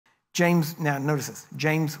James, now notice this.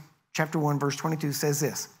 James chapter 1, verse 22 says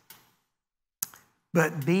this.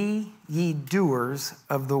 But be ye doers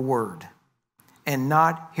of the word, and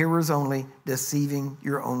not hearers only, deceiving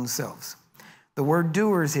your own selves. The word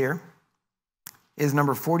doers here is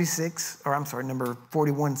number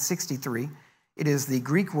 4163. It is the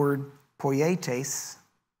Greek word poietes,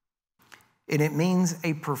 and it means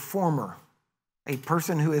a performer, a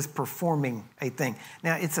person who is performing a thing.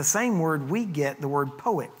 Now, it's the same word we get the word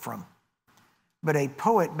poet from. But a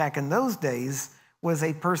poet back in those days was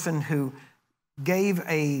a person who gave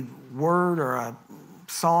a word or a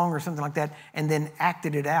song or something like that and then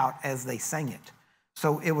acted it out as they sang it.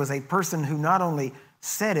 So it was a person who not only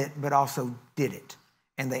said it, but also did it,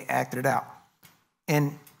 and they acted it out.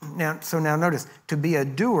 And now notice, to be a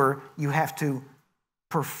doer, you have to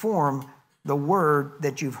perform the word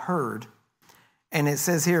that you've heard. And it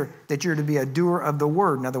says here that you're to be a doer of the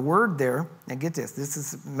word. Now the word there, now get this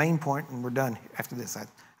is the main point, and we're done after this, I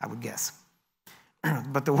would guess.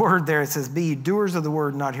 But the word there, it says, be ye doers of the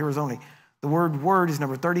word, not hearers only. The word is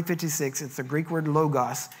number 3056. It's the Greek word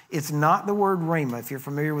logos. It's not the word Rhema. If you're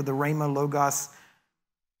familiar with the Rhema logos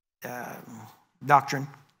doctrine,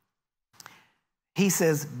 he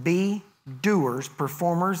says, be doers,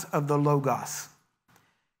 performers of the logos.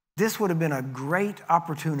 This would have been a great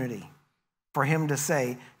opportunity for him to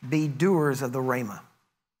say, be doers of the Rhema.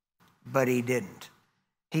 But he didn't.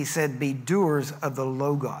 He said, be doers of the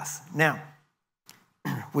logos. Now,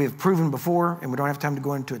 we have proven before, and we don't have time to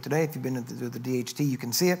go into it today. If you've been into the DHT, you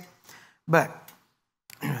can see it. But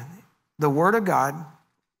the Word of God,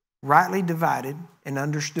 rightly divided and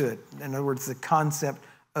understood, in other words, the concept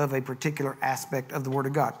of a particular aspect of the Word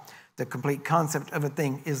of God, the complete concept of a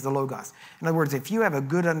thing is the Logos. In other words, if you have a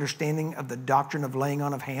good understanding of the doctrine of laying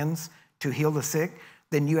on of hands to heal the sick,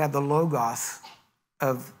 then you have the Logos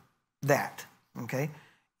of that, okay?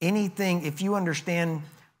 Anything, if you understand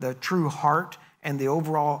the true heart and the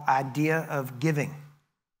overall idea of giving,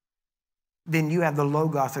 then you have the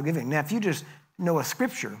Logos of giving. Now, if you just know a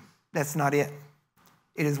scripture, that's not it.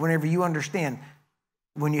 It is whenever you understand,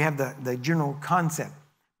 when you have the general concept.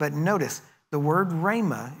 But notice, the word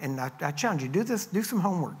Rhema, and I challenge you, do some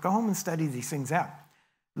homework. Go home and study these things out.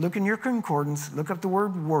 Look in your concordance, look up the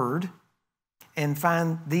word word, and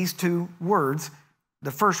find these two words. The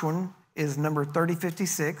first one is number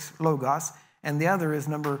 3056, Logos, and the other is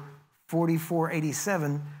number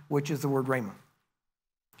 4487, which is the word Rhema.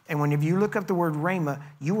 And whenever you look up the word Rhema,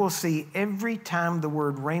 you will see every time the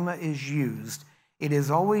word Rhema is used, it is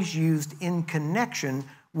always used in connection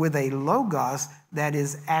with a Logos that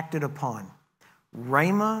is acted upon.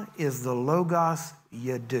 Rhema is the Logos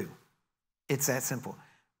you do. It's that simple.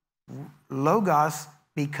 Logos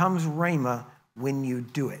becomes Rhema when you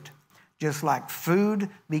do it. Just like food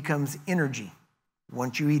becomes energy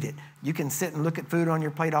once you eat it. You can sit and look at food on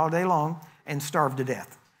your plate all day long and starve to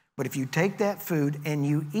death. But if you take that food and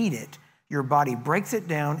you eat it, your body breaks it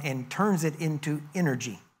down and turns it into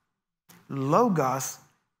energy. Logos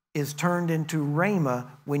is turned into Rhema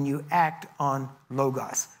when you act on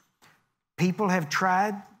Logos. People have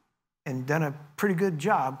tried and done a pretty good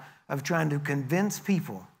job of trying to convince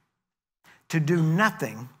people to do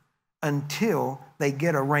nothing until they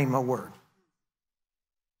get a Rhema word.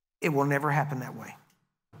 It will never happen that way.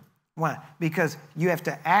 Why? Because you have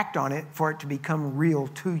to act on it for it to become real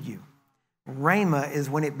to you. Rhema is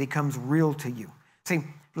when it becomes real to you. See,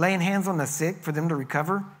 laying hands on the sick for them to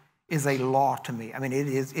recover is a law to me. I mean,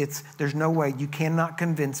 there's no way. You cannot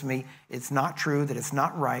convince me it's not true, that it's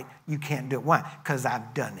not right. You can't do it. Why? Because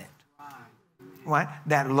I've done it. Why?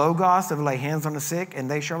 That Logos of lay hands on the sick and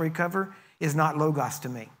they shall recover is not Logos to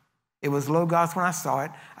me. It was Logos when I saw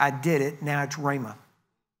it. I did it. Now it's Rhema.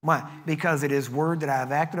 Why? Because it is word that I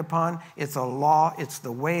have acted upon. It's a law. It's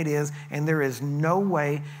the way it is. And there is no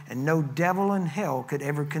way and no devil in hell could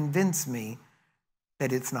ever convince me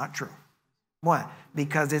that it's not true. Why?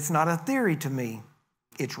 Because it's not a theory to me.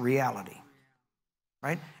 It's reality.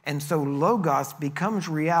 Right? And so Logos becomes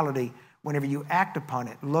reality whenever you act upon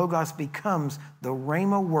it. Logos becomes the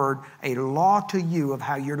Rhema word, a law to you of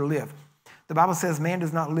how you're to live. The Bible says man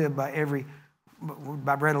does not live by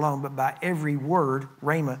bread alone, but by every word,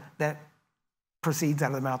 Rhema, that proceeds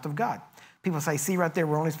out of the mouth of God. People say, see right there,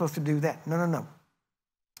 we're only supposed to do that. No.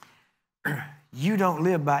 You don't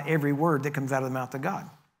live by every word that comes out of the mouth of God.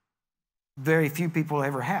 Very few people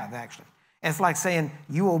ever have, actually. It's like saying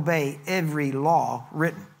you obey every law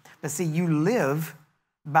written. But see, you live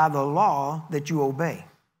by the law that you obey.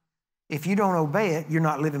 If you don't obey it, you're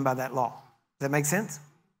not living by that law. Does that make sense?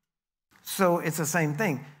 So it's the same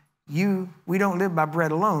thing. We don't live by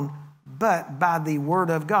bread alone, but by the word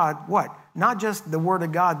of God, what? not just the word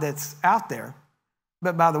of God that's out there,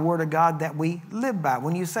 but by the word of God that we live by.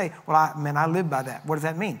 When you say, well, I live by that, what does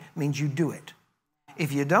that mean? It means you do it.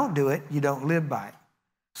 If you don't do it, you don't live by it.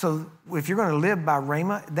 So if you're going to live by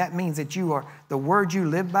Rhema, that means that the word you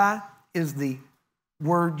live by is the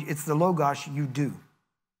word, it's the Logos you do.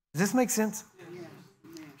 Does this make sense?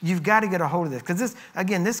 You've got to get a hold of this. Because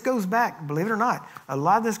this goes back, believe it or not, a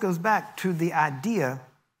lot of this goes back to the idea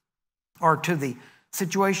or to the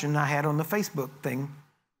situation I had on the Facebook thing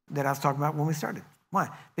that I was talking about when we started. Why?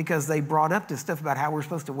 Because they brought up this stuff about how we're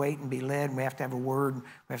supposed to wait and be led, and we have to have a word, and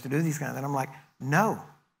we have to do these kind of things. And I'm like, no.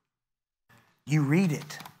 You read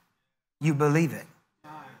it. You believe it.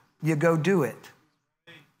 You go do it.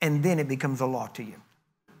 And then it becomes a law to you.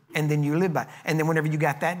 And then you live by it. And then whenever you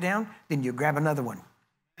got that down, then you grab another one.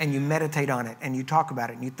 And you meditate on it, and you talk about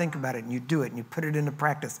it, and you think about it, and you do it, and you put it into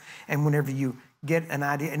practice. And whenever you get an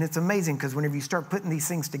idea, and it's amazing because whenever you start putting these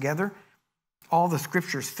things together, all the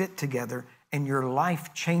scriptures fit together, and your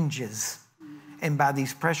life changes. And by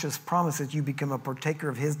these precious promises, you become a partaker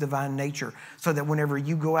of his divine nature, so that whenever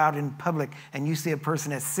you go out in public and you see a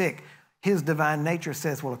person that's sick, his divine nature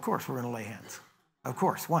says, well, of course we're going to lay hands. Of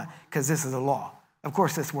course. Why? Because this is a law. Of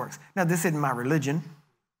course this works. Now, this isn't my religion.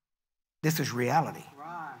 This is reality.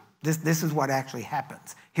 Right. This is what actually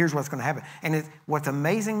happens. Here's what's going to happen. And what's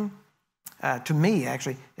amazing to me,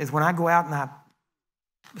 actually, is when I go out and I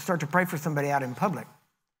start to pray for somebody out in public,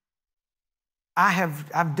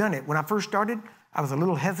 I've done it. When I first started, I was a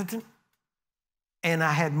little hesitant, and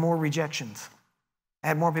I had more rejections. I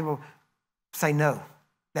had more people say no.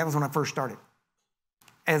 That was when I first started.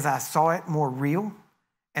 As I saw it more real,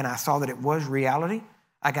 and I saw that it was reality,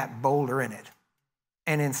 I got bolder in it.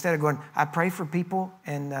 And instead of going, I pray for people,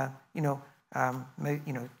 and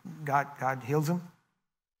God heals them.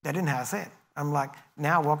 That isn't how I say it. I'm like,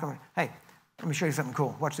 now welcome. Hey, let me show you something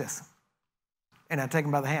cool. Watch this. And I take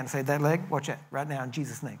them by the hand and say, that leg, watch that right now in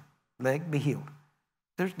Jesus' name. Leg, be healed.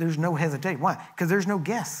 There's no hesitation. Why? Because there's no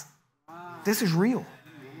guess. This is real.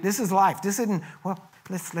 This is life. This isn't, well,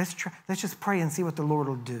 let's try. Let's just pray and see what the Lord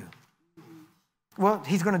will do. Well,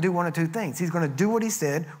 he's going to do one of two things. He's going to do what he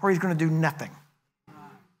said, or he's going to do nothing.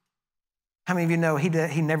 How many of you know he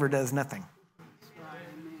never does nothing?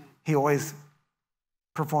 He always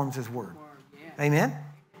performs his word. Amen?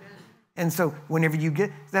 And so whenever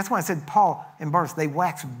that's why I said Paul and Barnabas, they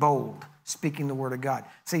wax bold speaking the word of God.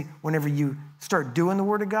 See, whenever you start doing the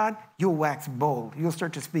word of God, you'll wax bold. You'll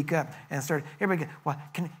start to speak up and everybody goes, well,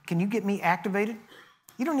 can you get me activated?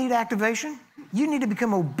 You don't need activation. You need to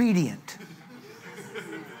become obedient.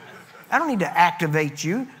 I don't need to activate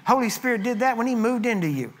you. Holy Spirit did that when he moved into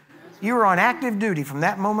you. You were on active duty from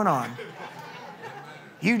that moment on.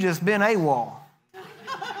 You just been AWOL.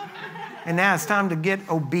 And now it's time to get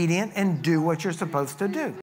obedient and do what you're supposed to do.